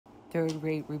Third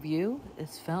Rate Review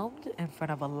is filmed in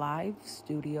front of a live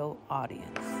studio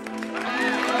audience.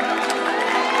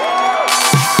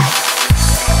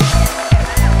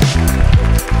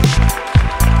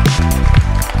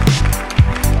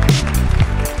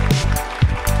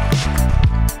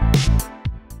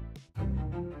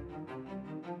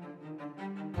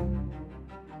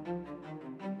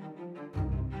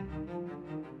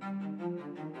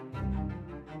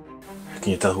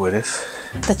 Can you tell who it is?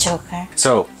 The Joker.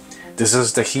 So, this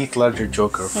is the Heath Ledger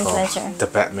Joker from the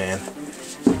Batman,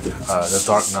 the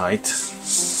Dark Knight,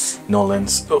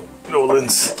 Nolan's. Oh,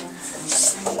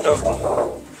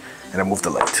 and I moved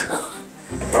the light.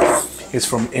 It's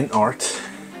from InArt.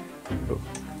 Oh,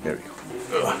 there we go.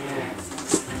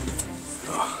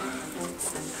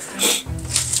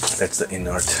 That's the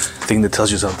InArt thing that tells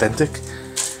you it's authentic.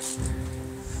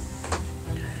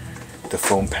 The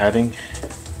foam padding.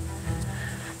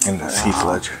 And that's Heath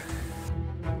Ledger.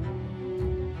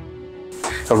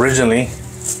 Originally,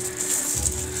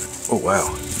 oh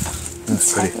wow,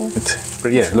 that's pretty. It's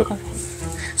pretty. Yeah, look.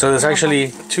 So there's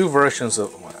actually two versions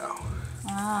of.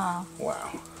 Wow,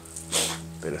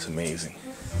 that is amazing.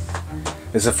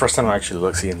 This is the first time I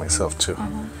actually seeing myself too.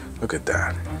 Look at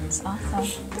that. It's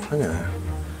awesome. Look at that.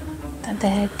 That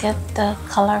they get the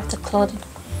color of the clothing.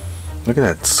 Look at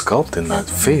that sculpt in that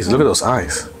face. Look at those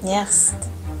eyes. Yes.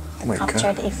 Oh my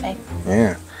Capture God. the effect.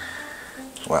 Yeah.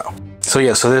 Wow. So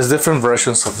yeah, so there's different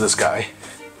versions of this guy.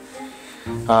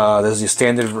 There's the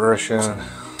standard version,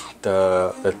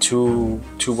 the two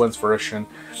ones version.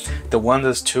 The one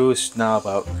that's two is now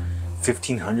about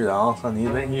 $1,500 on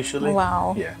eBay usually.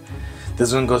 Wow. Yeah.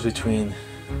 This one goes between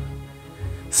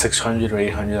 $600 or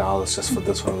 $800 just for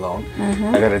this one alone.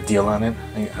 I got a deal on it.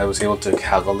 I was able to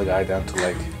haggle the guy down to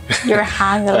like. You're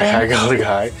haggling. I haggled the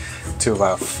guy to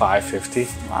about $550.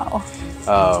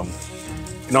 Wow.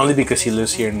 And only because he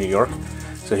lives here in New York,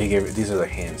 so he gave it. These are the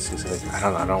hands. He said, like,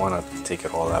 I don't want to take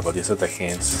it all out, but these are the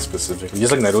hands specifically,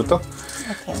 just like Naruto.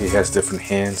 Okay. He has different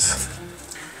hands.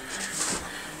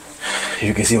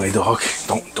 You can see my dog.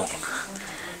 Don't.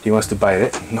 He wants to bite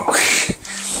it. No,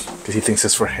 because he thinks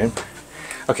it's for him.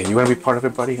 Okay, you want to be part of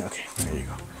it, buddy? Okay, there you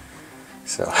go.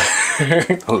 So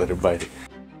I'll let her bite it.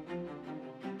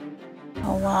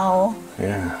 Oh wow.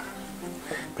 Yeah.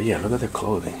 But yeah, look at the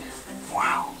clothing.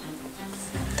 Wow.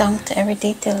 Down to every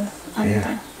detail.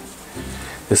 Yeah.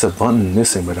 There's a button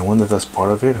missing, but I wonder if that's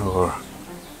part of it or.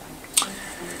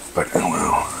 But oh,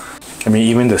 wow. I mean,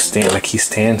 even the stand, like he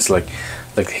stands like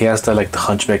he has the the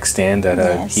hunchback stand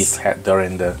that Heath had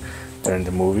during the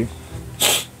movie.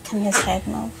 Can his head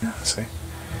move? Yeah. See.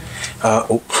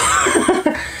 Oh.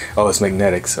 Oh, it's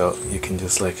magnetic, so you can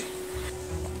just like.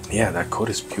 Yeah, that coat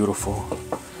is beautiful.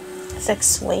 It's like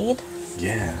suede.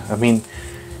 Yeah, I mean,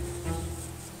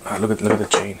 look at the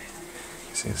chain.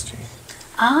 You see this chain?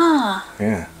 Ah.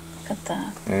 Yeah. Look at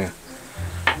that. Yeah.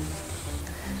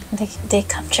 They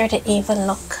capture the evil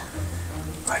look.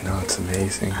 I know, it's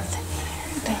amazing. And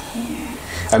the hair.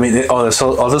 I mean, all the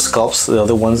sculpts, the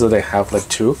other ones that they have like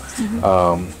two.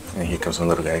 And here comes one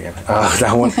little guy again.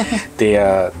 That one, they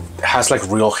has like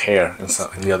real hair in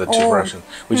the other two versions,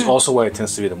 which is also why it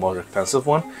tends to be the most expensive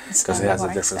one because it has the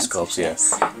different sculpts.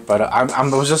 Yes, but I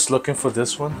was just looking for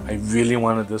this one. I really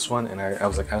wanted this one, and I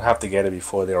was like, I have to get it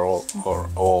before they're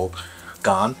all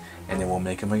gone, and they won't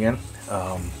make them again.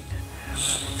 But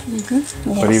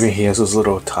even he has this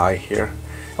little tie here.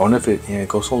 I wonder if it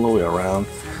goes all the way around.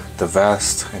 The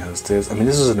vest has this. I mean,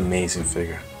 this is an amazing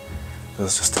figure.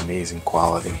 It's just amazing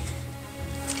quality.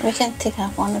 We can take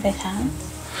off one of his hands.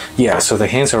 Yeah, so the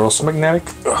hands are also magnetic.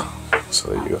 So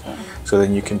there you go. So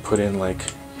then you can put in like,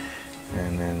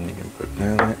 and then you can put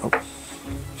that. Oh.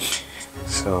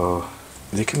 So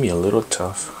they can be a little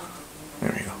tough.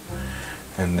 There we go.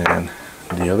 And then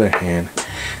the other hand,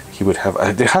 he would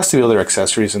have. There has to be other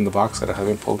accessories in the box that I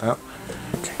haven't pulled out.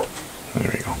 Okay,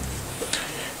 there we go.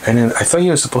 And then I thought he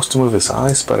was supposed to move his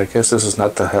eyes, but I guess this is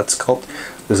not the head sculpt.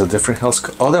 There's a different head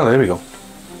sculpt. Oh, no, there we go.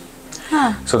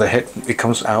 Huh. So the head, it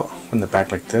comes out from the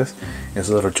back like this. There's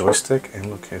a little joystick,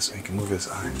 and look, so he can move his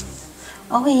eyes.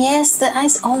 Oh yes, the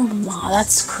eyes. Oh wow,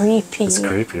 that's creepy. It's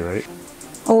creepy, right?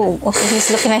 Oh, okay, he's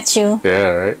looking at you. Yeah,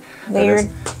 right. Weird.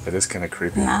 That is kind of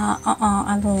creepy. Nah,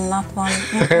 I do not want.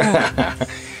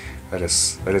 That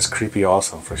is creepy,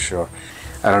 also for sure.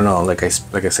 I don't know. Like I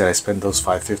said, I spent those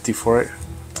 $550 for it.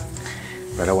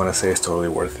 But I want to say it's totally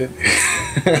worth it.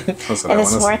 It is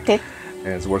worth it. And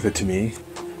it's worth it to me.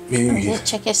 Did you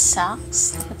check his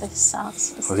socks? Look at the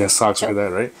socks. Oh, yeah, socks, look at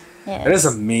that, right? Yes. That is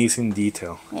amazing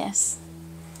detail. Yes.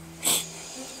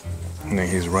 And then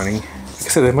he's running. Like I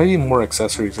said, there might be more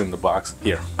accessories in the box.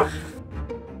 Here.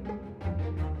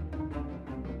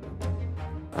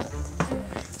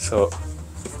 So,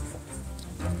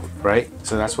 right?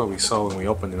 So that's what we saw when we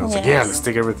opened it. I was like, Yes. yeah, let's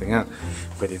take everything out.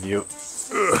 But if you...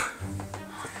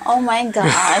 Oh my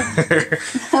god.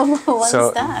 What's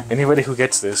so that? anybody who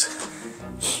gets this,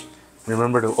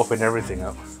 remember to open everything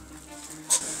up.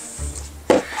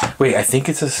 Wait, I think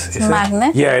it's a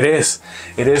magnet? Yeah, it is.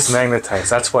 It is magnetized.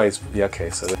 That's why it's... Yeah, okay,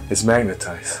 so it's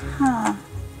magnetized. Huh.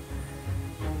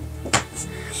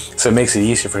 So it makes it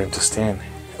easier for him to stand.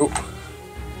 Oh,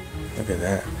 look at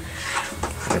that.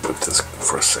 Let me put this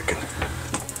for a second.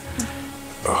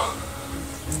 Oh.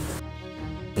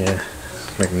 Yeah,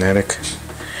 magnetic.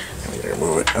 Let me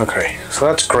remove it. Okay, so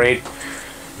that's great.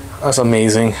 That's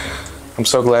amazing. I'm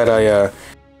so glad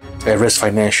I risked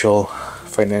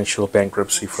financial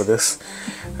bankruptcy for this.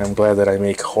 I'm glad that I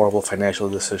make horrible financial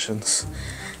decisions,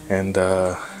 and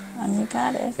You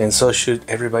got it. and so should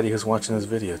everybody who's watching this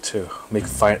video too. Make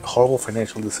horrible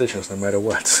financial decisions no matter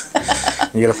what.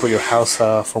 You gotta put your house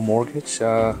for mortgage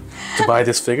to buy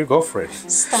this figure. Go for it.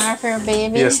 Starve your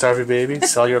baby. Yeah, starve your baby.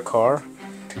 Sell your car.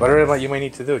 Whatever you might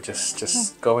need to do,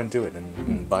 just go and do it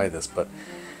and buy this. But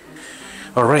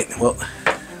all right, well,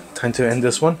 time to end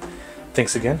this one.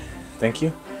 Thanks again. Thank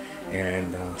you,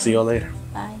 and see you all later.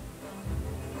 Bye.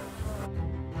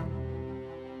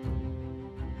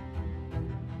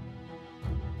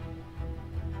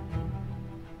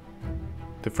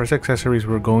 The first accessories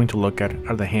we're going to look at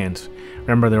are the hands.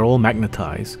 Remember, they're all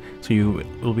magnetized, so you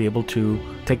will be able to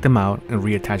take them out and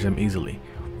reattach them easily.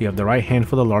 We have the right hand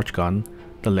for the large gun,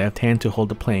 the left hand to hold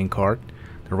the playing card,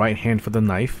 the right hand for the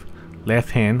knife,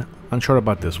 left hand, unsure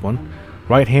about this one,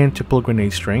 right hand to pull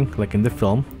grenade string like in the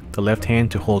film, the left hand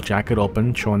to hold jacket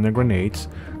open showing the grenades,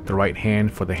 the right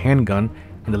hand for the handgun,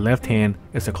 and the left hand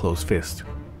is a closed fist.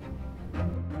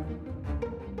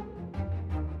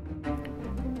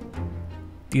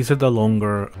 These are the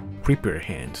longer, creepier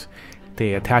hands.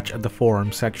 They attach at the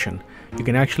forearm section. You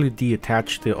can actually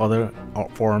detach the other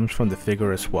forearms from the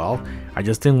figure as well. I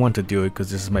just didn't want to do it because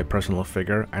this is my personal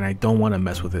figure and I don't want to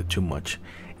mess with it too much.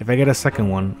 If I get a second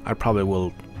one, I probably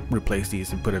will replace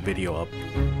these and put a video up.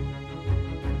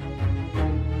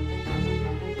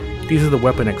 These are the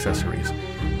weapon accessories.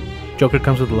 Joker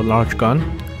comes with a large gun,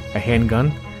 a handgun,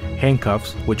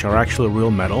 handcuffs, which are actually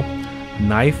real metal,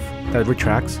 knife that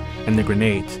retracts, and the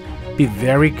grenades. Be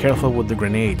very careful with the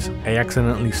grenades. I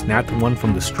accidentally snapped one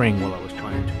from the string while I was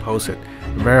trying to pose it.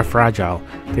 Very fragile.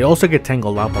 They also get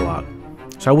tangled up a lot.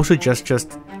 So I would suggest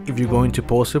just, if you're going to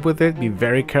pose it with it, be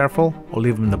very careful or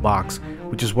leave them in the box,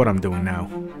 which is what I'm doing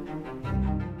now.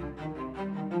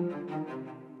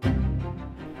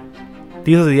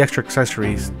 These are the extra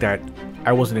accessories that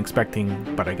I wasn't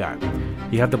expecting, but I got.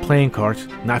 You have the playing cards,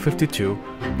 not 52,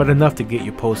 but enough to get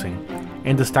you posing,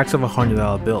 and the stacks of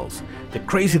 $100 bills. The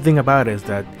crazy thing about it is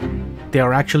that they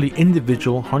are actually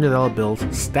individual $100 bills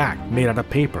stacked, made out of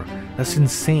paper. That's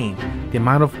insane. The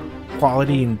amount of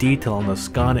quality and detail that's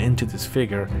gone into this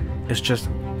figure is just,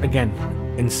 again,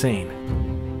 insane.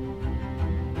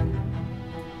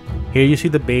 Here you see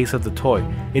the base of the toy.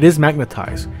 It is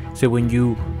magnetized, so when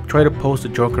you try to pose the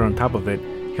Joker on top of it,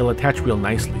 he'll attach real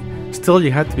nicely. Still,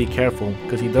 you have to be careful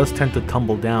because he does tend to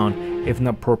tumble down if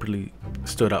not properly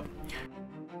stood up.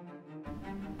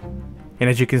 And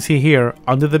as you can see here,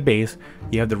 under the base,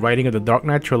 you have the writing of the Dark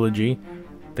Knight trilogy,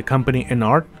 the company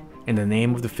InArt, and the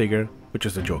name of the figure, which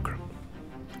is the Joker.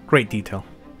 Great detail.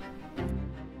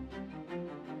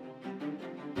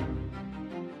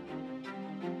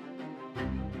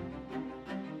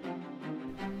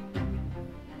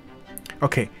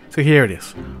 Okay, so here it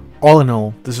is. All in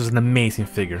all, this is an amazing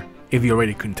figure, if you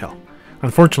already couldn't tell.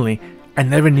 Unfortunately, I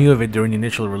never knew of it during the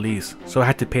initial release, so I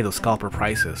had to pay those scalper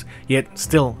prices. Yet,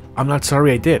 still, I'm not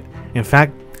sorry I did. In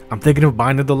fact, I'm thinking of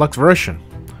buying the deluxe version.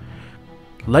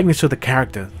 Likeness to the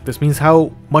character. This means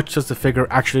how much does the figure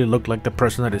actually look like the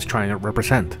person that it's trying to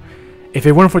represent. If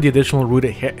it weren't for the additional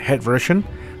rooted head version,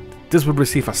 this would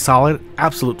receive a solid,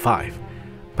 absolute 5.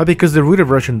 But because the rooted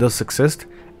version does exist,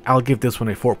 I'll give this one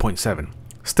a 4.7.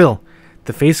 Still,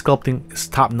 the face sculpting is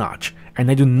top notch,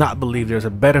 and I do not believe there's a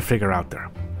better figure out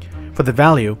there. For the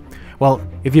value, well,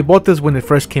 if you bought this when it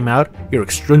first came out, you're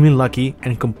extremely lucky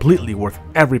and completely worth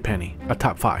every penny, a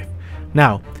top 5.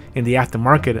 Now, in the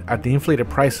aftermarket at the inflated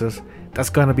prices, that's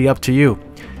gonna be up to you.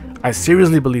 I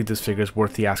seriously believe this figure is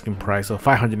worth the asking price of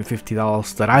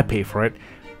 $550 that I pay for it,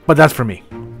 but that's for me.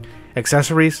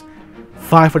 Accessories,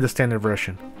 5 for the standard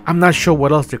version. I'm not sure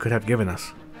what else they could have given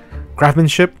us.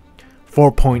 Craftsmanship,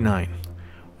 4.9.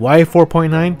 Why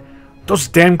 4.9? Those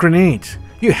damn grenades.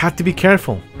 You have to be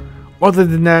careful. Other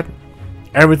than that,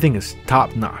 everything is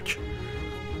top notch.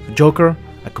 The Joker,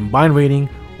 a combined rating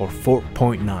of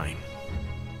 4.9.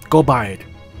 Go buy it.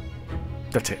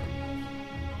 That's it.